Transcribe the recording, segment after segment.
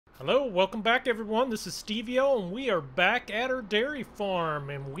Hello, welcome back everyone. This is Steveo and we are back at our dairy farm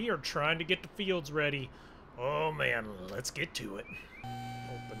and we are trying to get the fields ready. Oh man, let's get to it.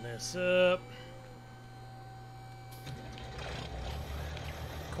 Open this up.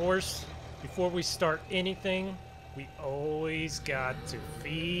 Of course, before we start anything, we always got to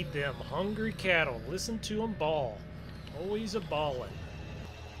feed them hungry cattle. Listen to them bawl. Always a bawling.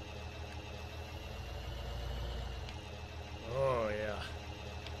 Oh yeah.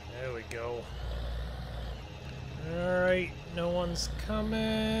 There we go. Alright, no one's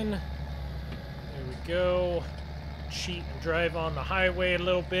coming. There we go. Cheat and drive on the highway a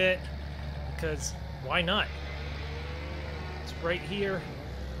little bit, because why not? It's right here.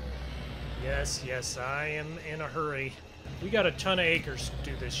 Yes, yes, I am in a hurry. We got a ton of acres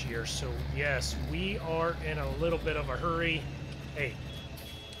to do this year, so yes, we are in a little bit of a hurry. Hey,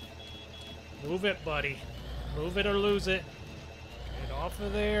 move it, buddy. Move it or lose it. Get off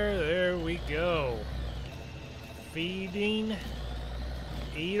of there. There we go. Feeding.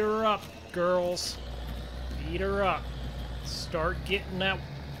 Eat her up, girls. Eat her up. Start getting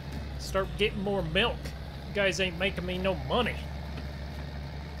more milk. You guys ain't making me no money.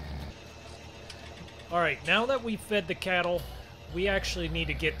 Alright, now that we've fed the cattle, we actually need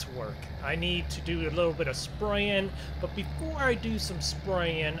to get to work. I need to do a little bit of spraying, but before I do some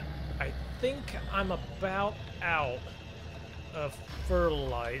spraying, I think I'm about out of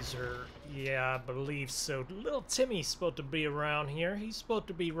fertilizer. Yeah, I believe so. Little Timmy's supposed to be around here. He's supposed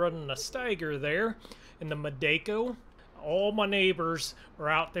to be running a Steiger there in the Medeco. All my neighbors are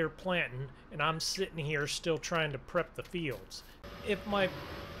out there planting, and I'm sitting here still trying to prep the fields. If my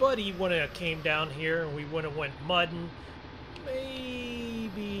buddy would have came down here and we would have went mudding,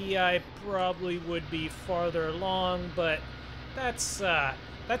 maybe I probably would be farther along, but that's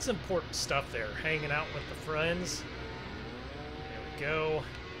important stuff there, hanging out with the friends. There we go.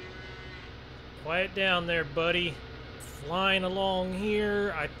 Quiet down there, buddy. Flying along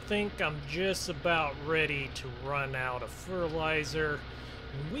here. I think I'm just about ready to run out of fertilizer.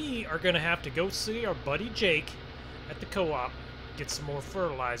 We are going to have to go see our buddy Jake at the co-op, get some more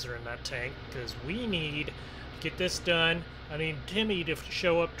fertilizer in that tank, because we need to get this done. I need Timmy to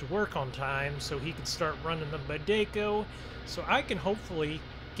show up to work on time so he can start running the Medeco, so I can hopefully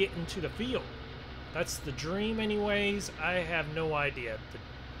get into the field. That's the dream anyways. I have no idea. The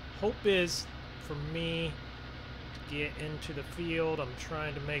hope is for me to get into the field. I'm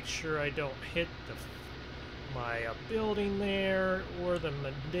trying to make sure I don't hit my building there or the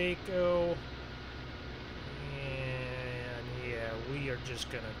Medeco. And yeah, we are just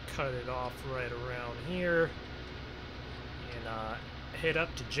going to cut it off right around here and head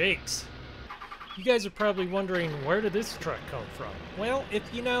up to Jake's. You guys are probably wondering, where did this truck come from? Well,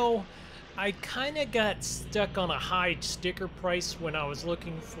 if you know, I kind of got stuck on a high sticker price when I was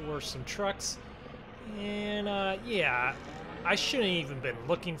looking for some trucks. And yeah, I shouldn't even been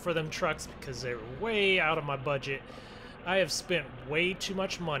looking for them trucks because they were way out of my budget. I have spent way too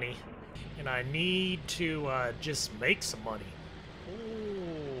much money, and I need to just make some money.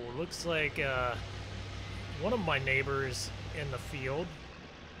 Oh, looks like one of my neighbors in the field.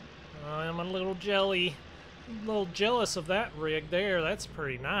 I'm a little jealous of that rig there. That's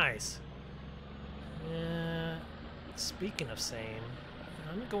pretty nice. Speaking of same,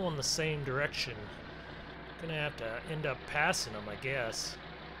 I'm going the same direction. Gonna have to end up passing them, I guess.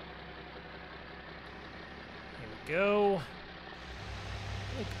 Here we go.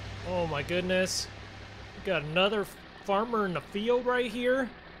 Oh my goodness. We got another farmer in the field right here.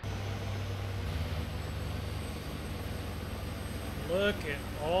 Look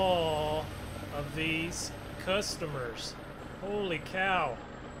at all of these customers. Holy cow.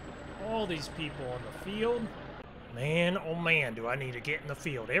 All these people in the field. Man, oh man, do I need to get in the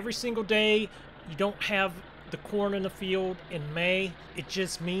field. Every single day you don't have the corn in the field in May, it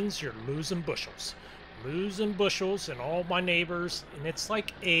just means you're losing bushels. Losing bushels, and all my neighbors, and it's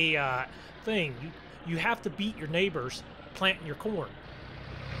like a thing. You have to beat your neighbors planting your corn.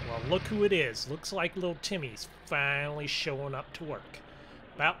 Well, look who it is. Looks like little Timmy's finally showing up to work.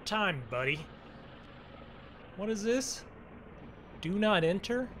 About time, buddy. What is this? Do not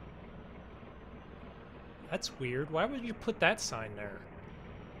enter? That's weird. Why would you put that sign there?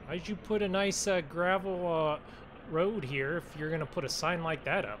 Why did you put a nice gravel road here if you're going to put a sign like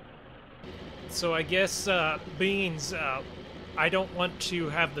that up? So I guess beans, I don't want to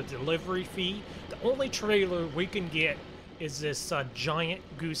have the delivery fee. The only trailer we can get is this giant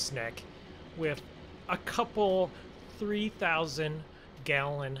gooseneck with a couple 3,000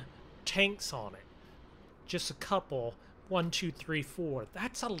 gallon tanks on it. Just a couple. 1, 2, 3, 4.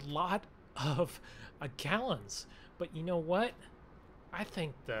 That's a lot of gallons. But you know what? I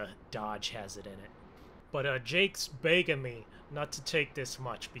think the Dodge has it in it. But Jake's begging me not to take this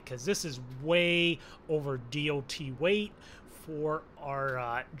much because this is way over DOT weight for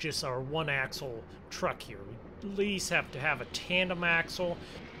our just our one axle truck here. We at least have to have a tandem axle.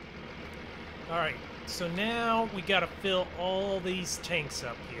 All right, so now we got to fill all these tanks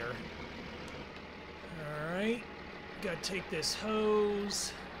up here. All right, got to take this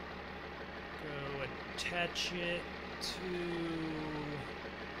hose, go attach it to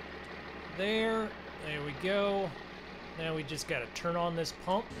there. There we go. Now we just got to turn on this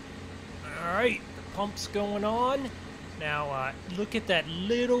pump. All right, the pump's going on. Now look at that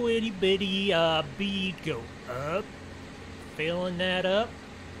little itty bitty bead go up. Filling that up.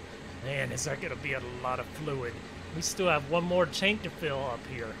 Man, is that going to be a lot of fluid. We still have one more tank to fill up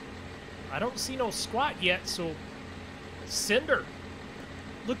here. I don't see no squat yet, so send her.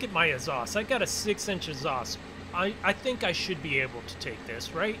 Look at my exhaust. I got a 6-inch exhaust. I think I should be able to take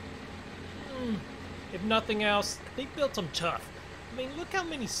this, right? If nothing else, they built them tough. I mean, look how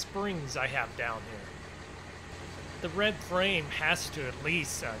many springs I have down here. The red frame has to at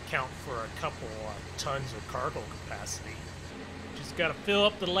least count for a couple tons of cargo capacity. Just gotta fill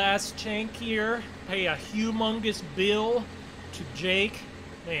up the last tank here, pay a humongous bill to Jake.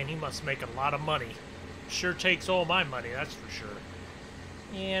 Man, he must make a lot of money. Sure takes all my money, that's for sure.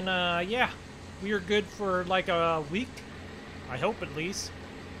 And yeah, we are good for like a week. I hope at least.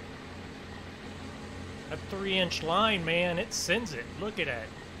 That 3-inch line, man, it sends it. Look at that.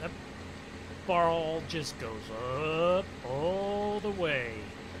 That ball just goes up all the way.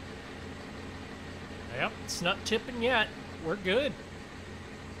 Yep, it's not tipping yet. We're good.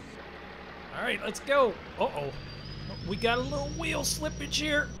 All right, let's go. Uh-oh. We got a little wheel slippage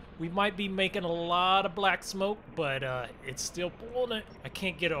here. We might be making a lot of black smoke, but it's still pulling it. I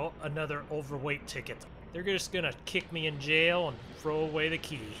can't get another overweight ticket. They're just gonna kick me in jail and throw away the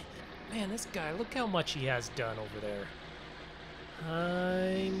key. Man, this guy, look how much he has done over there.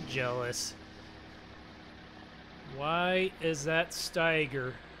 I'm jealous. Why is that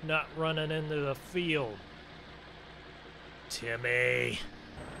Steiger not running into the field? Timmy.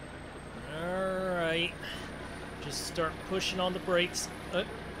 Alright. Just start pushing on the brakes.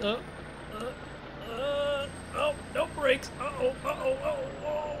 Oh, no brakes. Uh-oh, uh-oh, uh-oh,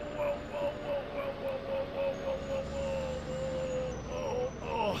 whoa, whoa, whoa, whoa, whoa, whoa, whoa, whoa, whoa, whoa,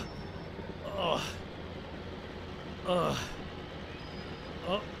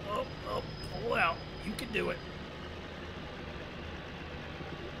 whoa, oh, pull out. You can do it.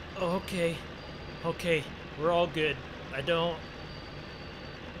 Okay. Okay, we're all good. I don't...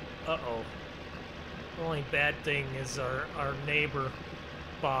 Uh-oh. The only bad thing is our neighbor,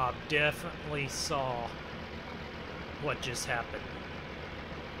 Bob, definitely saw what just happened.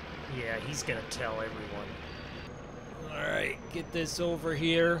 Yeah, he's gonna tell everyone. Alright, get this over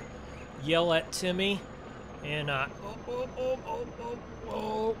here. Yell at Timmy. And,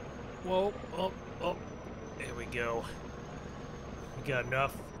 whoa. There we go. We got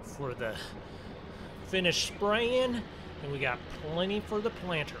enough for the finished spraying, and we got plenty for the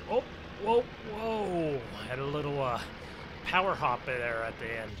planter. Oh, whoa. Had a little, power hop there at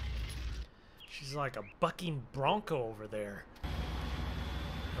the end. She's like a bucking bronco over there.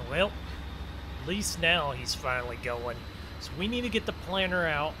 Well, at least now he's finally going. So we need to get the planter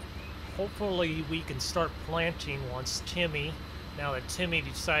out. Hopefully we can start planting once Timmy, now that Timmy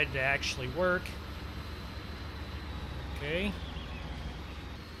decided to actually work. Okay.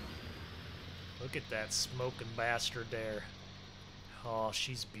 Look at that smoking bastard there. Oh,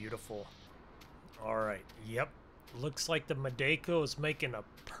 she's beautiful. Alright, yep. Looks like the Madeko is making a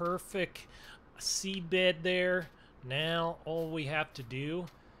perfect seabed there. Now all we have to do...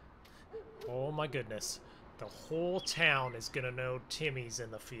 Oh my goodness. The whole town is gonna know Timmy's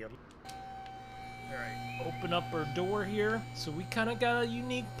in the field. Alright, open up our door here. So we kind of got a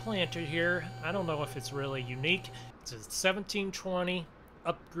unique planter here. I don't know if it's really unique. It's a 1720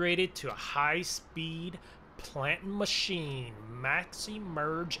 upgraded to a high-speed planting machine, Maxi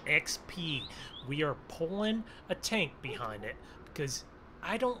Merge XP. We are pulling a tank behind it because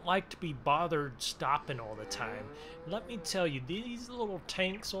I don't like to be bothered stopping all the time. Let me tell you, these little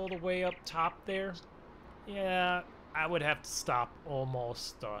tanks all the way up top there, yeah, I would have to stop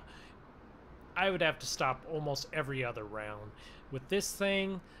almost almost every other round. With this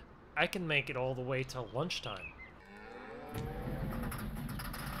thing, I can make it all the way till lunchtime.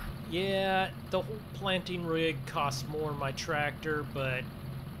 Yeah, the whole planting rig costs more than my tractor, but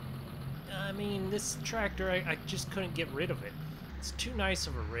I mean, this tractor, I just couldn't get rid of it. It's too nice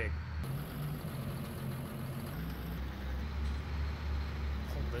of a rig.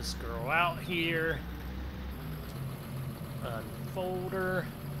 Pull this girl out here. folder.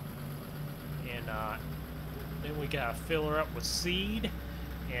 And then we gotta fill her up with seed.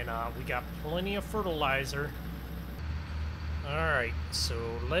 And we got plenty of fertilizer. Alright, so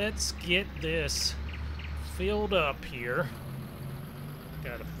let's get this filled up here.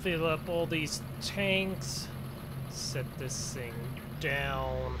 Gotta fill up all these tanks. Set this thing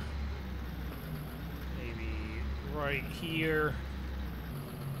down. Maybe right here.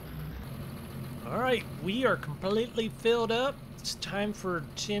 Alright, we are completely filled up. It's time for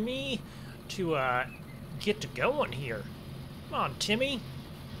Timmy to get to going here. Come on, Timmy.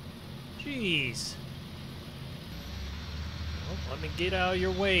 Jeez. Well, let me get out of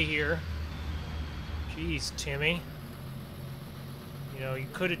your way here. Jeez, Timmy. You know, you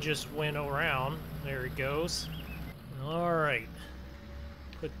could have just went around. There he goes. Alright.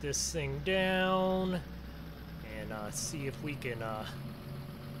 Put this thing down. And see if we can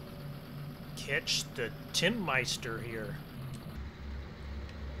catch the Timmeister here.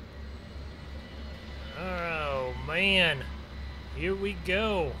 Oh, man. Here we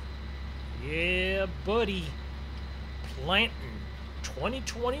go. Yeah, buddy. Planting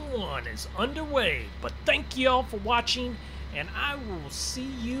 2021 is underway. But thank you all for watching, and I will see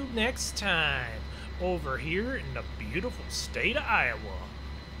you next time over here in the beautiful state of Iowa.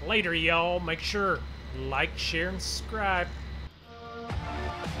 Later, y'all. Make sure like, share, and subscribe.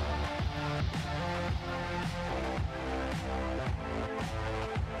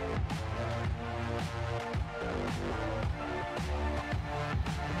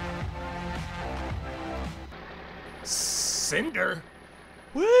 Cinder?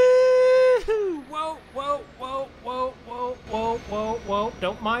 Woo! Whoa, whoa, whoa, whoa, whoa, whoa, whoa, whoa.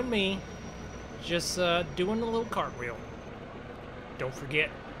 Don't mind me. Just doing a little cartwheel. Don't forget,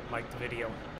 like the video.